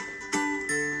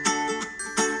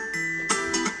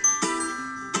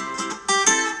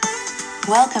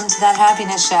Welcome to That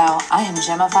Happiness Show. I am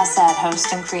Gemma Fawcett,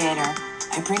 host and creator.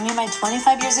 I bring you my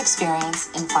 25 years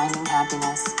experience in finding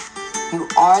happiness.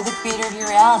 You are the creator of your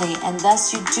reality, and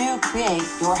thus you do create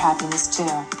your happiness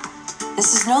too.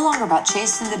 This is no longer about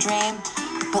chasing the dream,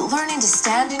 but learning to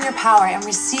stand in your power and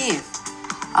receive.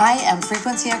 I am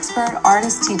frequency expert,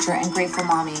 artist, teacher, and grateful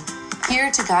mommy,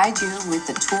 here to guide you with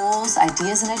the tools,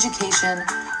 ideas, and education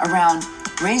around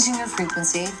raising your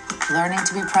frequency, learning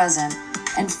to be present,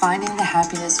 and finding the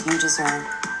happiness you deserve.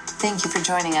 Thank you for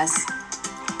joining us.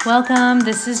 Welcome,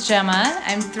 this is Gemma.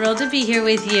 I'm thrilled to be here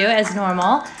with you as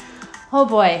normal. Oh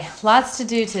boy, lots to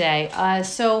do today.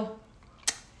 So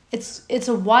it's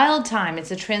a wild time.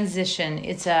 It's a transition.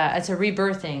 It's a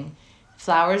rebirthing.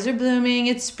 Flowers are blooming.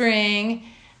 It's spring,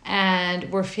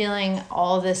 and we're feeling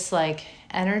all this like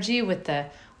energy with the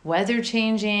weather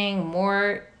changing,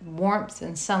 more warmth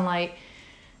and sunlight.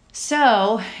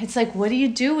 So it's like, what do you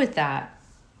do with that?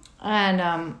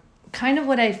 And kind of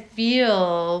what I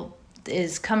feel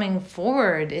is coming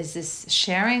forward is this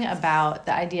sharing about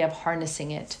the idea of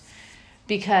harnessing it,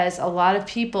 because a lot of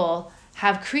people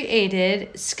have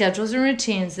created schedules and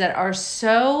routines that are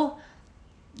so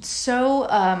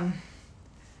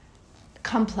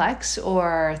complex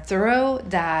or thorough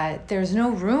that there's no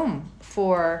room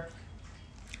for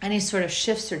any sort of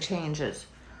shifts or changes.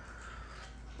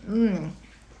 And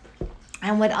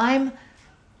what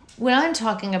I'm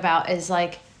talking about is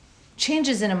like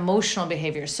changes in emotional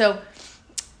behavior. So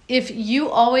if you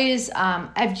always,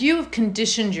 if you've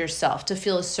conditioned yourself to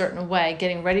feel a certain way,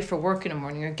 getting ready for work in the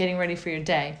morning or getting ready for your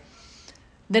day,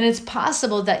 then it's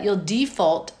possible that you'll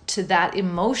default to that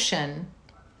emotion,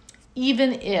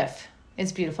 even if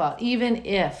it's beautiful, even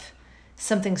if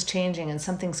something's changing and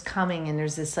something's coming and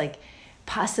there's this like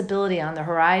possibility on the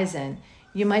horizon.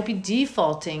 You might be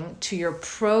defaulting to your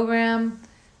program,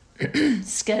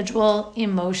 schedule,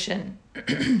 emotion.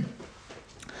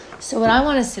 So what I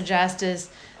want to suggest is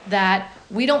that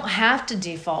we don't have to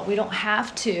default. We don't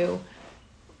have to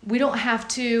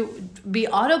be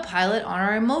autopilot on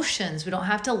our emotions. We don't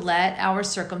have to let our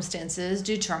circumstances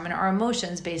determine our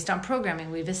emotions based on programming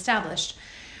we've established.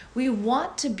 We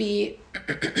want to be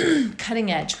cutting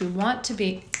edge. We want to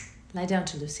be, lie down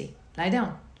to Lucy, lie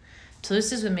down.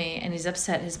 Toulouse is with me, and he's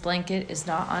upset. His blanket is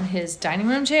not on his dining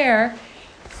room chair.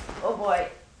 Oh boy,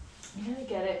 I'm gonna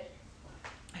get it.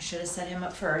 I should have set him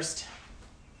up first.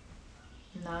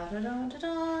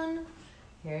 Da-da-da-da-dun.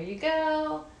 Here you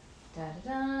go.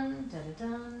 Da-da-dun,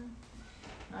 da-da-dun.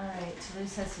 All right,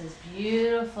 Toulouse has his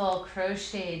beautiful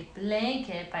crocheted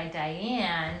blanket by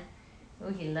Diane.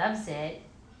 Oh, he loves it.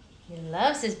 He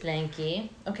loves his blankie.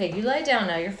 Okay, you lie down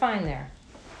now. You're fine there.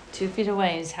 2 feet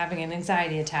away, he's having an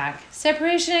anxiety attack.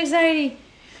 Separation anxiety.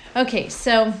 Okay,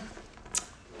 so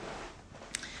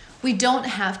we don't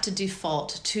have to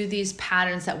default to these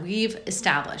patterns that we've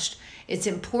established. It's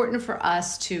important for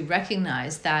us to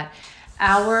recognize that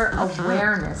our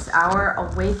awareness, our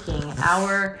awakening,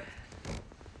 our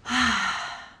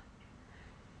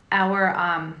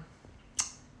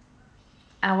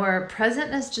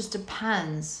presentness just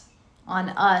depends on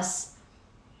us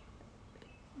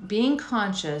being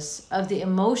conscious of the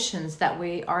emotions that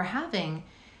we are having.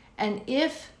 And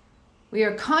if we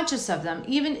are conscious of them,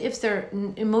 even if they're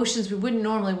emotions we wouldn't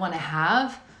normally want to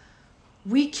have,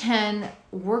 we can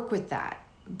work with that.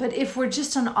 But if we're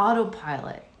just on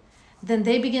autopilot, then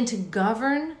they begin to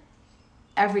govern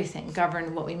everything,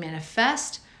 govern what we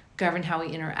manifest, govern how we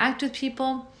interact with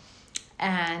people.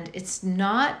 And it's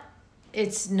not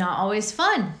always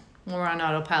fun when we're on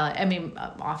autopilot. I mean,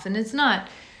 often it's not.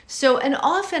 So, and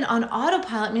often on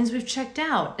autopilot means we've checked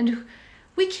out. And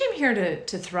we came here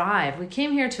to thrive. We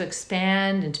came here to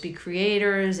expand and to be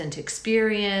creators and to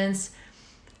experience.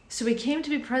 So we came to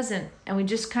be present, and we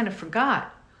just kind of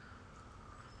forgot.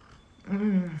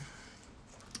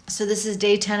 So this is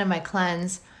day 10 of my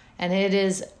cleanse, and it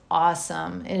is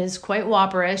awesome. It is quite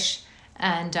whopperish,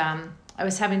 and I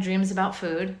was having dreams about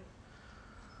food.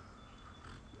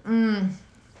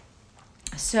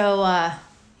 So,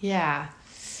 yeah.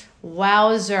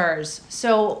 Wowzers.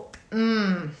 So,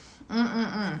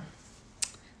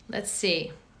 let's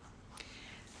see.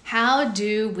 How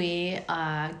do we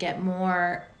get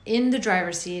more in the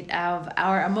driver's seat of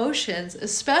our emotions,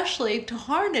 especially to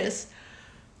harness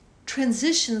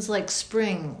transitions like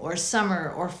spring or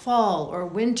summer or fall or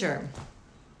winter?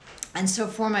 And so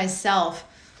for myself,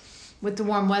 with the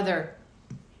warm weather,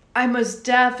 I most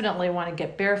definitely want to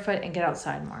get barefoot and get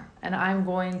outside more. And I'm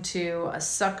going to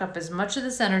suck up as much of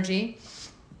this energy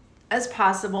as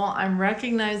possible. I'm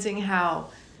recognizing how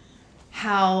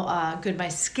good my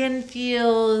skin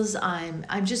feels.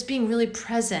 I'm just being really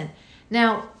present.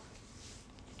 Now,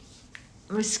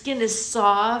 my skin is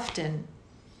soft and,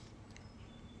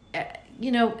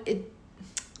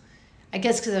 I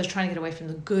guess because I was trying to get away from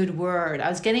the good word. I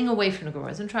was getting away from the good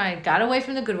words. Got away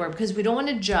from the good word because we don't want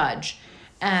to judge.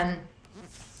 And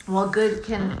while good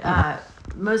can,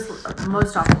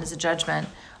 most often is a judgment,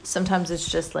 sometimes it's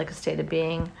just like a state of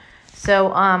being. So,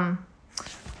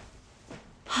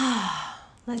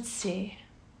 let's see.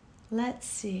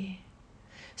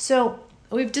 So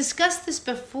we've discussed this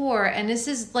before, and this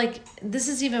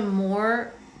is even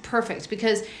more perfect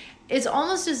because it's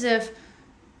almost as if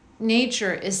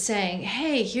nature is saying,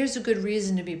 hey, here's a good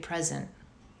reason to be present.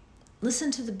 Listen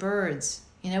to the birds.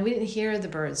 We didn't hear the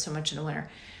birds so much in the winter.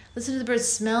 Listen to the birds,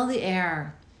 smell the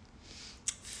air,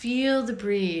 feel the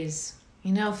breeze,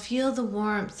 feel the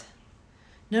warmth.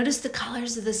 Notice the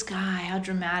colors of the sky, how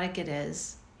dramatic it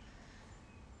is.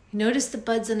 Notice the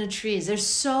buds on the trees. There's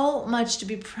so much to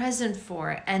be present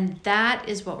for, and that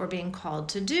is what we're being called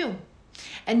to do.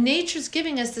 And nature's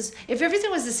giving us this. If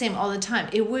everything was the same all the time,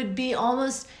 it would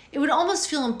almost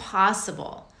feel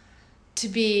impossible to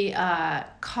be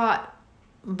caught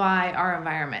by our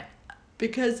environment,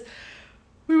 because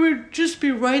we would just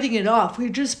be writing it off.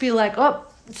 We'd just be like, oh,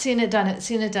 seen it, done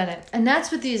it. And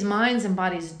that's what these minds and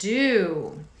bodies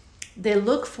do. They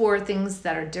look for things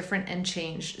that are different and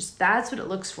changed. That's what it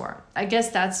looks for. I guess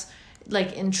that's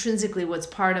like intrinsically what's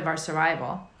part of our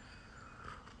survival.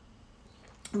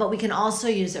 But we can also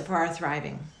use it for our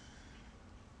thriving.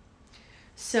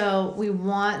 So we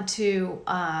want to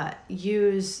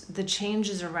use the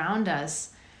changes around us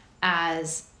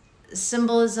as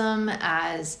symbolism,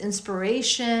 as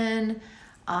inspiration,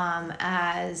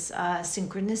 as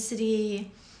synchronicity.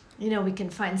 We can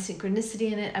find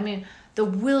synchronicity in it. I mean, the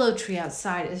willow tree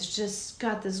outside is just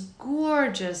got this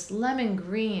gorgeous lemon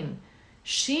green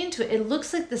sheen to it. It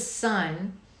looks like the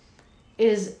sun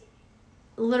is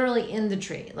literally in the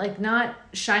tree, like not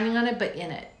shining on it, but in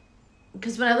it.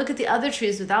 Because when I look at the other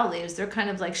trees without leaves, they're kind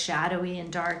of like shadowy and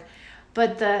dark.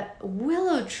 But the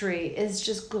willow tree is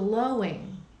just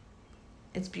glowing.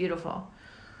 It's beautiful.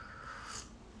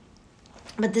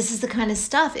 But this is the kind of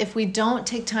stuff, if we don't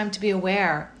take time to be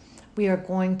aware, we are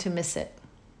going to miss it.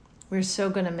 We're so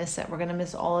going to miss it. We're going to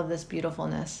miss all of this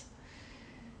beautifulness.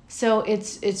 So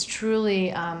it's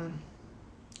truly up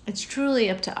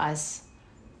to us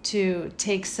to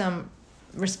take some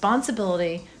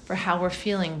responsibility for how we're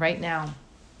feeling right now.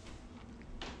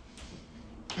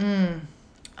 Oh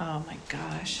my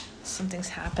gosh, something's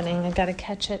happening. I got to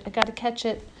catch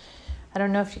it. I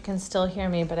don't know if you can still hear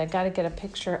me, but I got to get a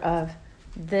picture of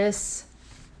this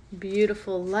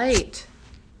beautiful light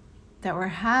that we're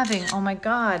having. Oh my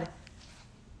God.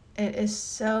 It is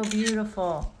so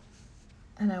beautiful.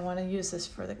 And I want to use this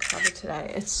for the cover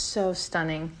today. It's so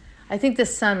stunning. I think the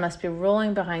sun must be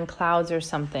rolling behind clouds or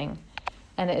something.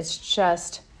 And it's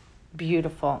just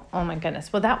beautiful. Oh my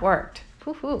goodness. Well, that worked.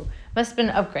 Woohoo. Must have been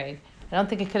an upgrade. I don't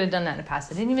think I could have done that in the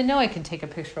past. I didn't even know I could take a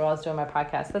picture while I was doing my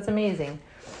podcast. That's amazing.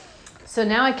 So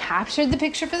now I captured the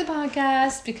picture for the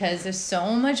podcast because there's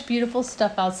so much beautiful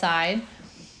stuff outside.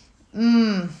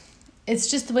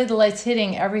 It's just the way the light's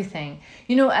hitting everything.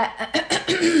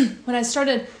 When I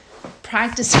started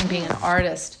practicing being an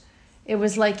artist, it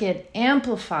was like it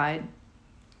amplified.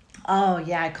 Oh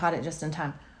yeah, I caught it just in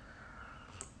time.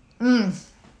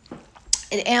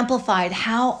 It amplified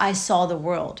how I saw the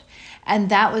world. And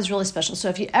that was really special. So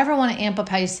if you ever want to amp up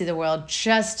how you see the world,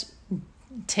 just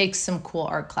take some cool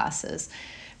art classes.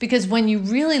 Because when you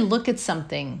really look at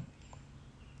something,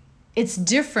 it's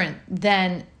different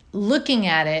than looking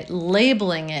at it,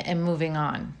 labeling it, and moving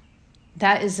on.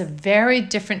 That is a very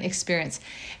different experience.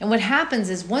 And what happens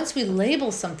is once we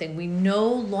label something, we no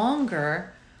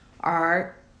longer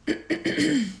are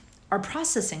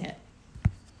processing it.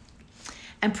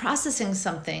 And processing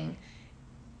something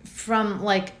from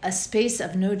like a space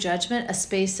of no judgment, a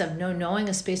space of no knowing,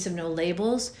 a space of no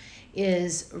labels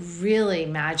is really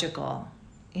magical,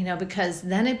 because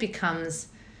then it becomes,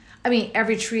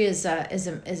 every tree is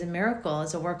a miracle,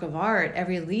 is a work of art.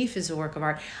 Every leaf is a work of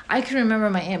art. I can remember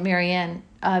my Aunt Marianne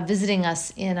visiting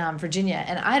us in Virginia,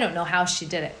 and I don't know how she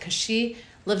did it because she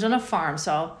lived on a farm.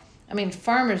 So,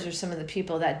 farmers are some of the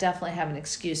people that definitely have an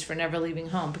excuse for never leaving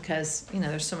home because,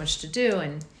 there's so much to do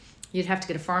and you'd have to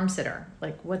get a farm sitter.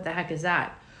 Like, what the heck is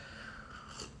that?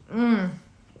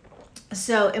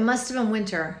 So it must have been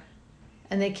winter.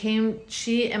 And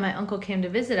she and my uncle came to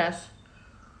visit us.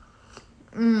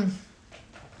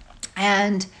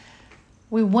 And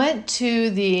we went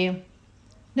to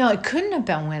no, it couldn't have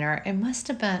been winter. It must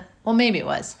have been, well, maybe it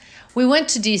was. We went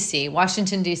to D.C.,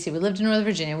 Washington, D.C. We lived in Northern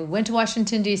Virginia. We went to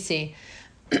Washington, D.C.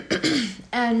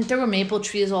 And there were maple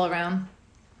trees all around.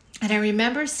 And I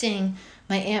remember seeing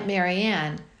my Aunt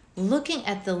Marianne looking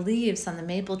at the leaves on the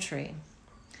maple tree.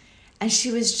 And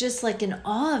she was just like in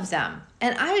awe of them.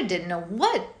 And I didn't know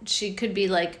what she could be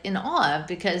like in awe of,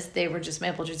 because they were just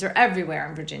maple trees. They're everywhere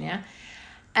in Virginia.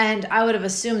 And I would have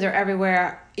assumed they're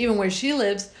everywhere, even where she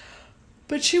lives.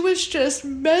 But she was just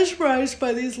mesmerized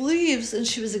by these leaves, and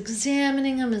she was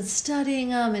examining them and studying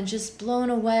them and just blown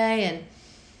away. And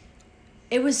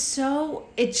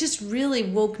it just really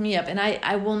woke me up. And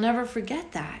I will never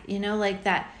forget that, like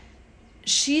that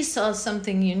she saw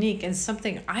something unique and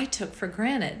something I took for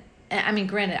granted. I mean,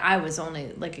 granted, I was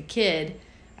only like a kid.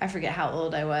 I forget how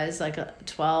old I was, like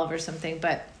 12 or something.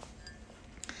 But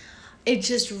it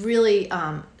just really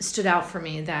stood out for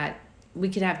me that we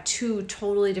could have two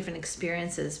totally different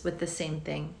experiences with the same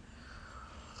thing.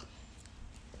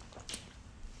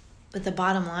 But the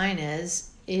bottom line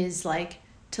is like,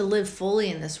 to live fully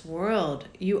in this world,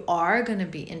 you are going to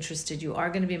be interested. You are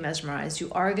going to be mesmerized.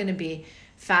 You are going to be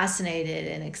fascinated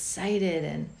and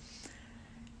excited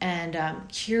and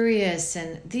curious,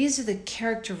 and these are the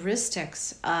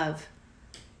characteristics of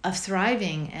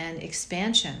thriving and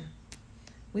expansion.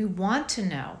 We want to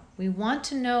know. We want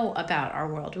to know about our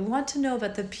world. We want to know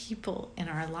about the people in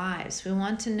our lives. We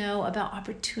want to know about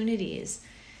opportunities,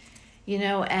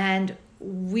 and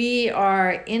we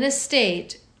are in a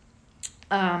state,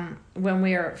 when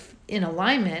we are in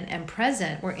alignment and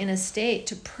present, we're in a state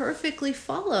to perfectly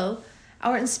follow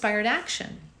our inspired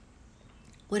action,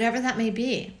 whatever that may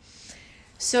be.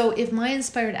 So if my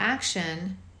inspired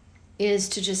action is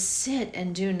to just sit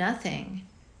and do nothing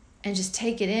and just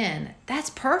take it in,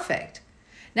 that's perfect.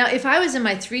 Now, if I was in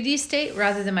my 3D state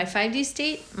rather than my 5D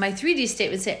state, my 3D state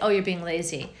would say, oh, you're being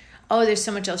lazy. Oh, there's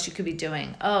so much else you could be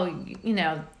doing. Oh,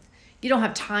 you don't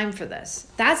have time for this.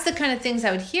 That's the kind of things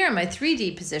I would hear in my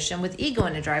 3D position with ego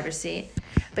in the driver's seat.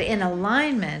 But in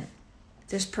alignment,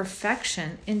 there's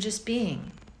perfection in just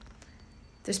being.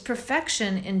 There's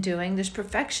perfection in doing, there's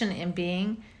perfection in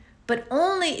being, but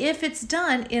only if it's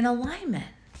done in alignment.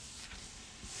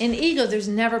 In ego, there's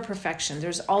never perfection.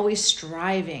 There's always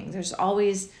striving. There's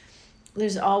always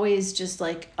just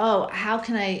like, oh, how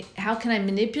can I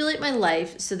manipulate my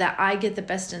life so that I get the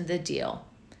best end of the deal?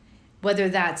 Whether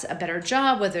that's a better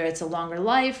job, whether it's a longer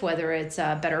life, whether it's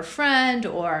a better friend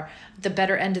or the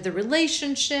better end of the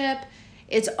relationship.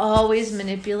 It's always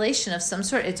manipulation of some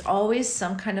sort. It's always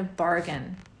some kind of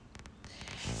bargain.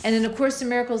 And in A Course in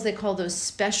Miracles, they call those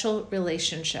special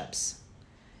relationships,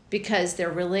 because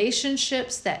they're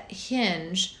relationships that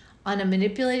hinge on a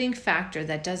manipulating factor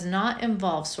that does not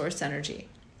involve source energy.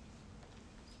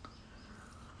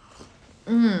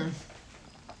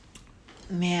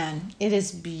 Man, it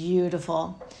is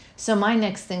beautiful. So my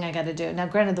next thing I got to do, now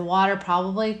granted the water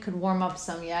probably could warm up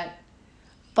some yet,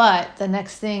 but the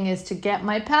next thing is to get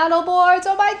my paddle boards.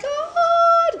 Oh my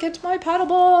God, get my paddle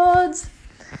boards.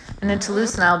 And then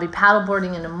Toulouse and I will be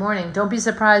paddleboarding in the morning. Don't be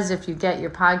surprised if you get your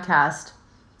podcast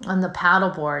on the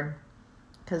paddleboard,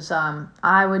 because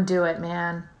I would do it,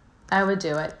 man. I would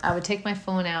do it. I would take my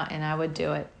phone out and I would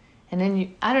do it. And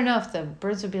then I don't know if the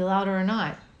birds would be louder or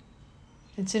not.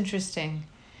 It's interesting.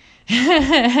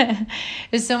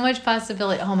 There's so much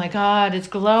possibility. Oh my God, it's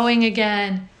glowing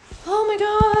again. Oh my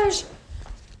gosh.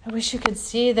 I wish you could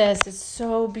see this. It's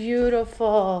so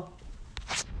beautiful.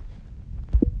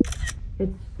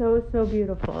 It's so, so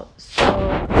beautiful.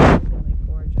 So really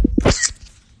gorgeous.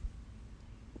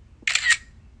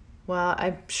 Well,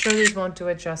 I'm sure these won't do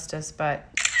it justice, but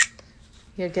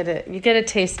you get a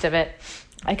taste of it.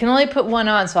 I can only put one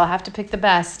on, so I'll have to pick the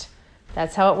best.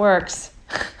 That's how it works.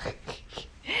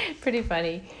 Pretty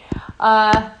funny.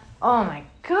 Oh my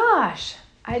gosh.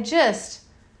 I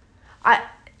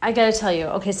got to tell you.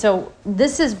 Okay, so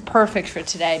this is perfect for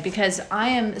today because I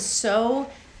am so,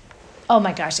 oh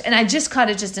my gosh. And I just caught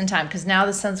it just in time because now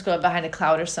the sun's going behind a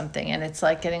cloud or something and it's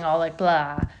like getting all like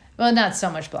blah. Well, not so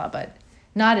much blah, but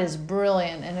not as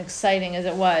brilliant and exciting as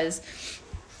it was.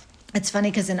 It's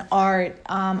funny because in art,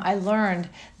 I learned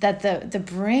that the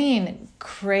brain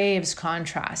craves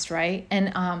contrast, right?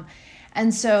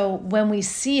 And so when we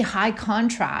see high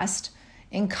contrast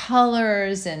in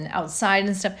colors and outside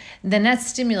and stuff, then that's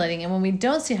stimulating. And when we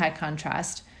don't see high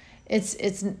contrast,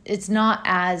 it's not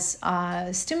as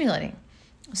stimulating.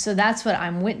 So that's what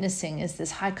I'm witnessing is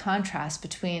this high contrast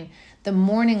between the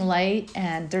morning light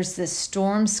and there's this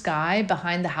storm sky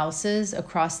behind the houses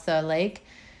across the lake.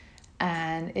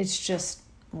 And it's just,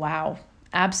 wow,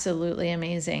 absolutely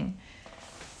amazing.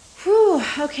 Whew.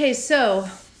 Okay, so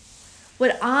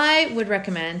what I would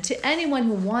recommend to anyone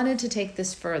who wanted to take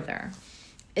this further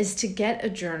is to get a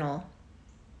journal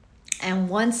and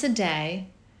once a day,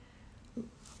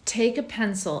 take a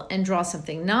pencil and draw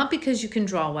something. Not because you can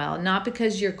draw well, not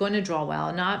because you're going to draw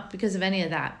well, not because of any of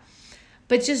that,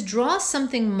 but just draw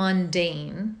something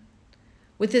mundane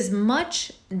with as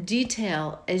much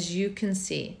detail as you can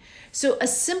see. So a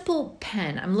simple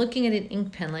pen, I'm looking at an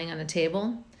ink pen laying on a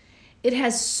table. It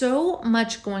has so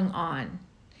much going on.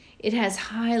 It has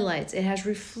highlights, it has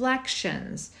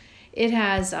reflections, it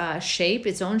has shape,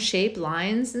 its own shape,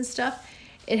 lines and stuff.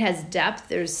 It has depth.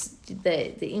 There's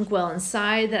the inkwell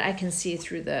inside that I can see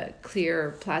through the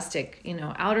clear plastic,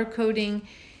 outer coating.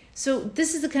 So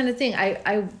this is the kind of thing.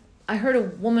 I heard a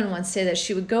woman once say that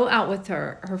she would go out with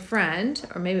her friend,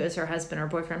 or maybe it was her husband or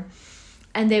boyfriend,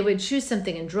 and they would choose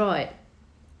something and draw it.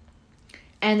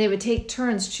 And they would take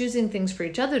turns choosing things for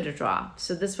each other to draw.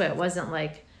 So this way it wasn't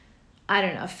like,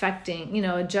 affecting,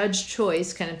 a judge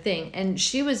choice kind of thing. And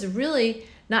she was really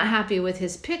not happy with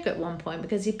his pick at one point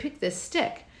because he picked this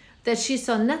stick that she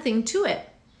saw nothing to it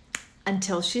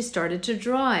until she started to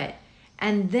draw it.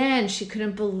 And then she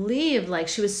couldn't believe,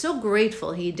 she was so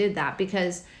grateful he did that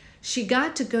because she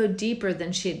got to go deeper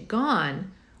than she had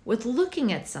gone with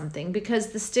looking at something,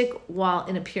 because the stick, while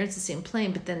in appearance it seemed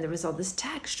plain, but then there was all this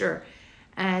texture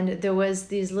and there was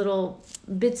these little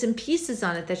bits and pieces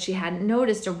on it that she hadn't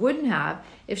noticed or wouldn't have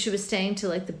if she was staying to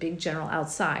the big general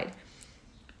outside.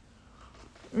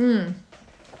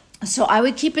 So I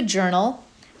would keep a journal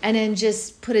and then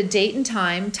just put a date and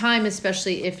time,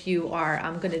 especially if you are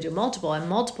going to do multiple, and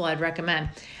multiple I'd recommend.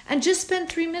 And just spend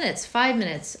 3 minutes, 5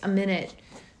 minutes, a minute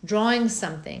drawing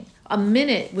something. A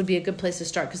minute would be a good place to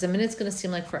start, because a minute's going to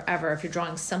seem like forever if you're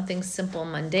drawing something simple,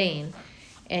 mundane,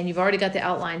 and you've already got the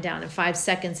outline down in 5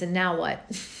 seconds, and now what?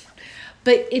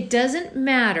 But it doesn't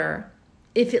matter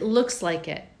if it looks like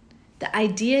it. The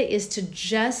idea is to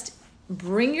just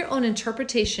bring your own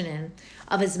interpretation in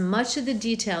of as much of the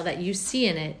detail that you see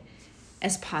in it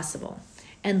as possible.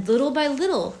 And little by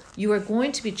little, you are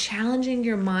going to be challenging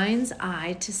your mind's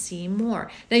eye to see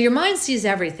more. Now, your mind sees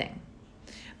everything,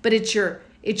 but it's your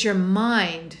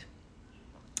mind,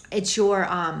 it's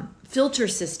your filter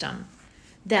system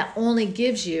that only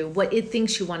gives you what it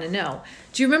thinks you want to know.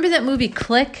 Do you remember that movie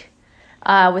Click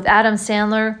with Adam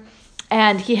Sandler?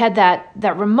 And he had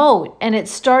that remote, and it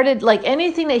started,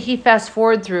 anything that he fast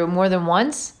forward through more than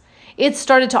once, it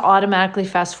started to automatically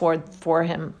fast forward for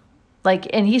him.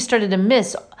 And he started to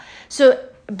miss. So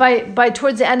by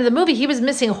towards the end of the movie, he was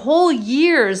missing whole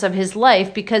years of his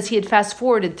life because he had fast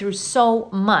forwarded through so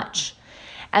much.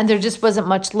 And there just wasn't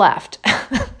much left.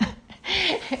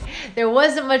 There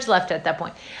wasn't much left at that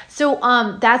point. So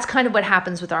that's kind of what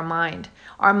happens with our mind.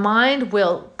 Our mind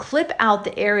will clip out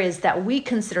the areas that we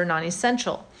consider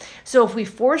non-essential. So if we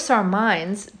force our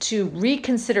minds to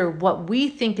reconsider what we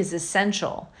think is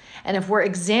essential, and if we're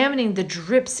examining the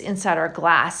drips inside our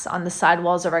glass, on the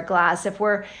sidewalls of our glass, if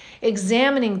we're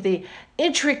examining the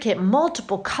intricate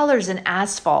multiple colors in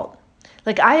asphalt,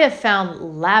 I have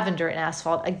found lavender in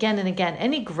asphalt again and again.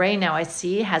 Any gray now I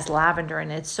see has lavender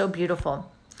in it. It's so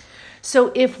beautiful.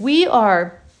 So if we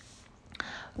are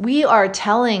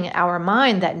telling our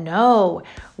mind that no,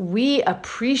 we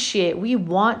appreciate, we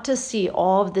want to see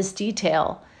all of this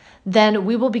detail, then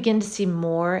we will begin to see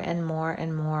more and more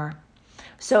and more.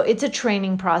 So it's a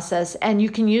training process, and you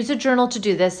can use a journal to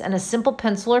do this, and a simple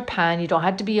pencil or pen. You don't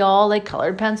have to be all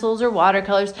colored pencils or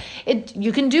watercolors.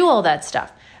 You can do all that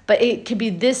stuff, but it could be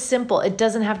this simple. It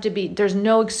doesn't have to be, there's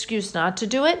no excuse not to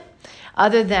do it.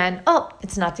 Other than,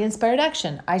 it's not the inspired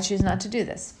action. I choose not to do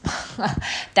this.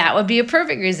 That would be a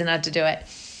perfect reason not to do it.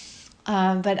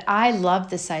 But I love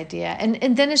this idea.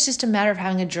 And then it's just a matter of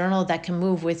having a journal that can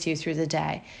move with you through the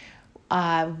day.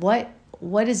 What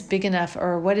is big enough,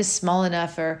 or what is small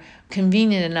enough, or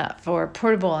convenient enough, or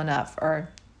portable enough, or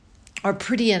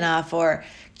pretty enough, or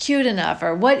cute enough,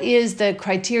 or what is the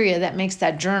criteria that makes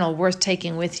that journal worth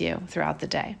taking with you throughout the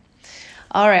day?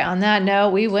 All right, on that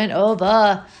note, we went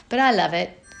over, but I love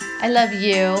it. I love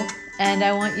you, and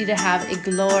I want you to have a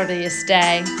glorious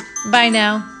day. Bye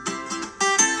now.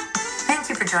 Thank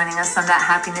you for joining us on That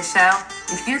Happiness Show.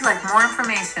 If you'd like more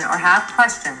information or have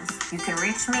questions, you can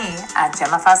reach me at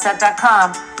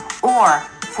GemmaFawcett.com or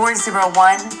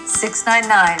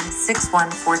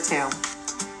 401-699-6142.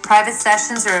 Private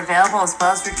sessions are available as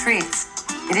well as retreats.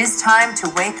 It is time to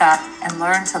wake up and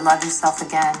learn to love yourself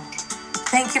again.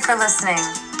 Thank you for listening.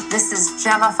 This is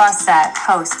Gemma Fawcett,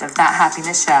 host of That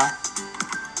Happiness Show.